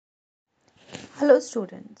Hello,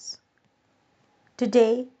 students.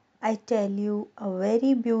 Today I tell you a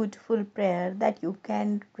very beautiful prayer that you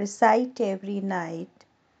can recite every night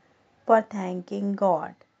for thanking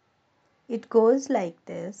God. It goes like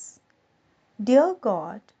this: Dear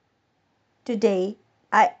God, today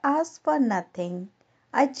I ask for nothing.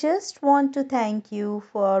 I just want to thank you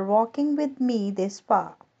for walking with me this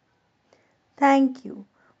far. Thank you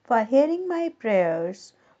for hearing my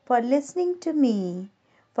prayers, for listening to me,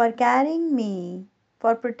 for carrying me,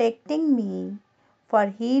 for protecting me, for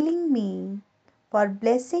healing me, for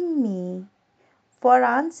blessing me, for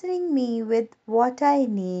answering me with what I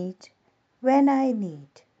need when I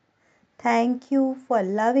need. Thank you for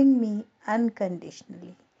loving me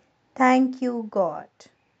unconditionally. Thank you, God.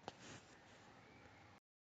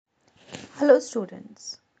 Hello,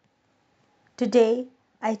 students. Today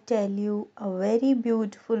I tell you a very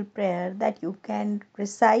beautiful prayer that you can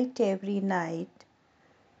recite every night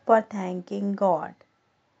for thanking God.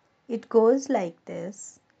 It goes like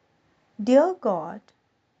this: Dear God,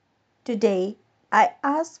 today I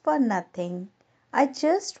ask for nothing. I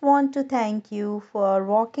just want to thank you for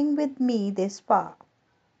walking with me this far.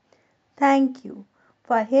 Thank you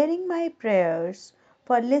for hearing my prayers,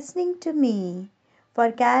 for listening to me,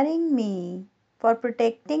 for carrying me, for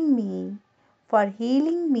protecting me, for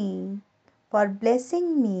healing me, for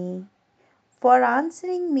blessing me, for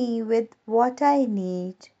answering me with what I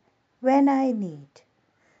need when I need.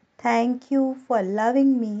 Thank you for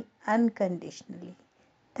loving me unconditionally.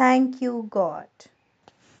 Thank you, God.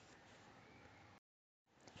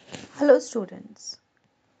 Hello, students.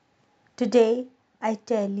 Today I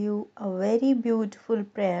tell you a very beautiful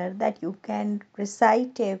prayer that you can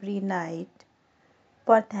recite every night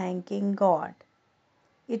for thanking God.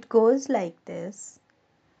 It goes like this: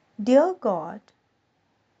 Dear God,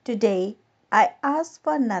 today I ask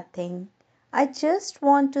for nothing. I just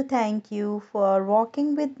want to thank you for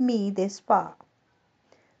walking with me this far.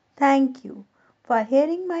 Thank you for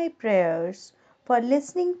hearing my prayers, for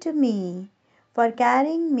listening to me, for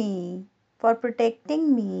carrying me, for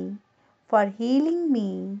protecting me, for healing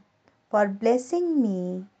me, for blessing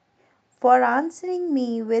me, for answering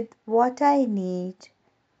me with what I need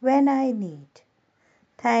when I need.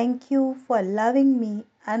 Thank you for loving me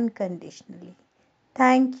unconditionally.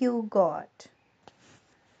 Thank you, God.